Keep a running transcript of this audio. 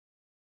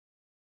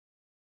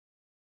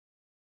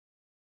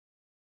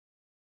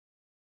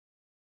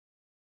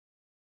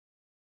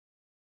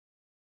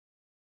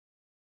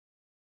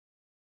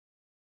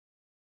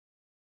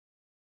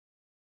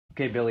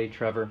Okay, Billy,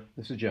 Trevor,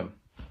 this is Jim.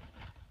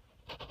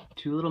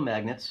 Two little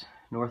magnets,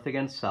 north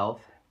against south,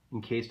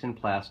 encased in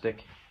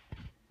plastic.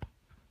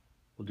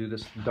 We'll do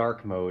this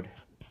dark mode.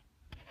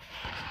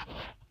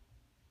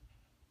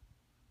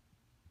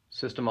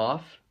 System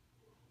off.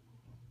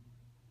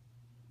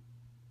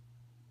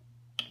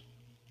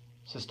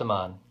 System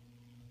on.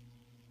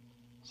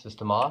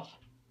 System off.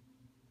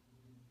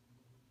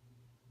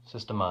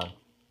 System on.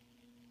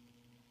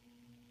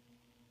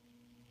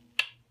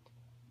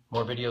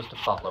 More videos to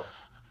follow.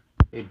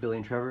 Hey, Billy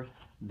and Trevor,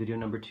 video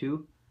number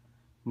 2.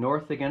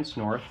 North against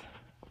north.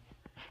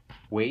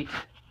 Weight,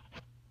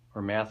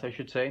 or math I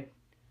should say.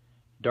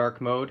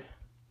 Dark mode.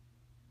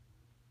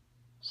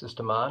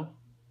 System on.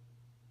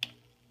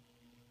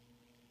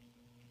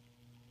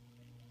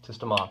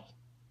 System off.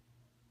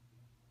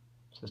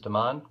 System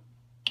on.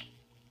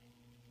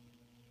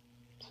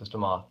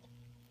 System off.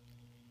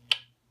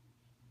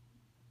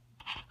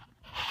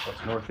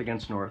 That's north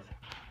against north.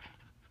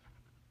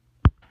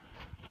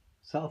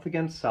 South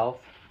against south.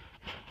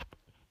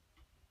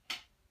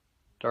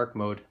 Dark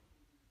mode.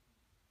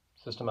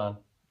 System on.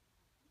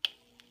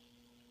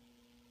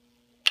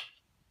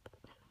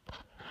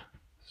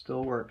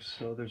 Still works,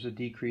 so there's a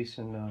decrease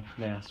in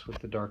mass with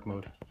the dark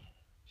mode.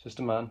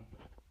 System on.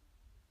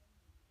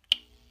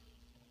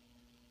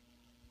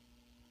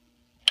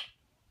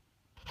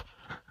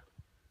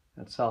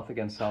 That's south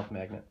against south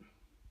magnet.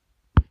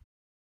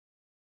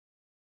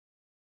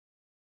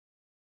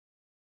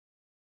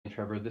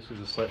 Trevor, this is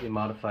a slightly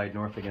modified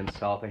north against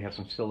south. I have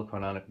some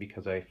silicone on it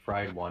because I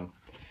fried one.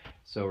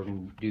 So we're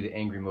going to do the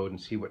angry mode and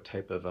see what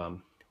type of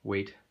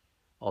weight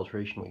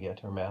alteration we get,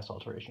 or mass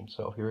alteration.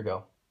 So here we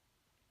go.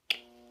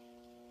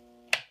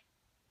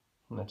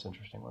 And that's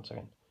interesting. One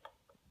second.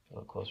 A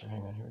little closer.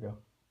 Hang on. Here we go.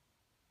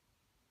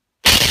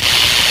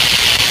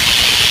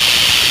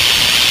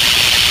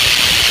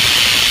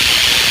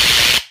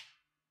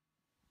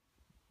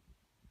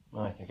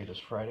 Oh, I think I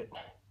just fried it.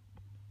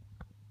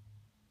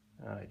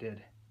 I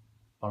did.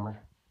 Bummer.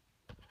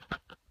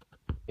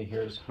 Okay,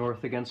 here's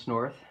north against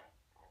north.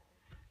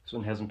 This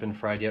one hasn't been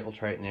fried yet. We'll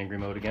try it in angry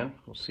mode again.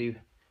 We'll see.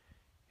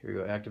 Here we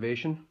go.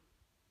 Activation.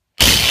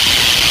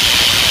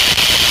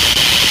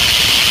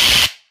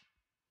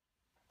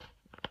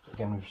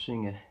 Again, we're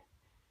seeing a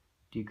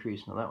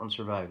decrease. Now that one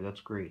survived.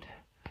 That's great.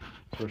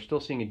 So we're still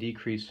seeing a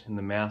decrease in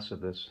the mass of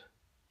this.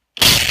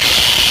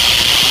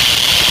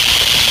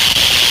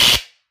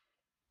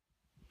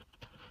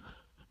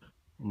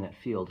 In that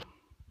field.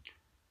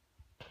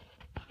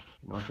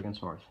 North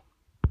against north.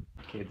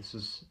 Okay, this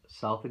is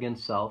south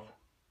against south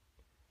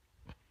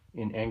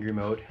in angry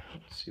mode.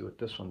 Let's see what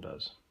this one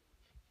does.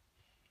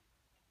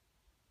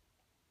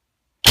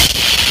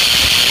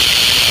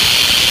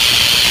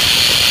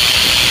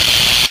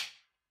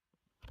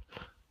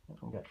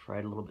 That one got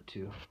fried a little bit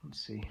too.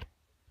 Let's see.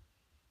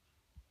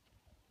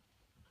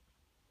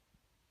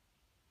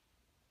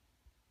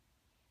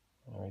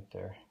 Right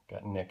there,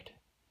 got nicked.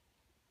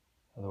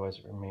 Otherwise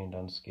it remained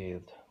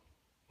unscathed.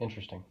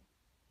 Interesting.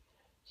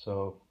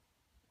 So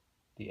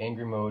the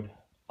angry mode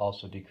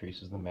also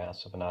decreases the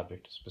mass of an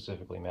object,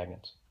 specifically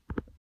magnets.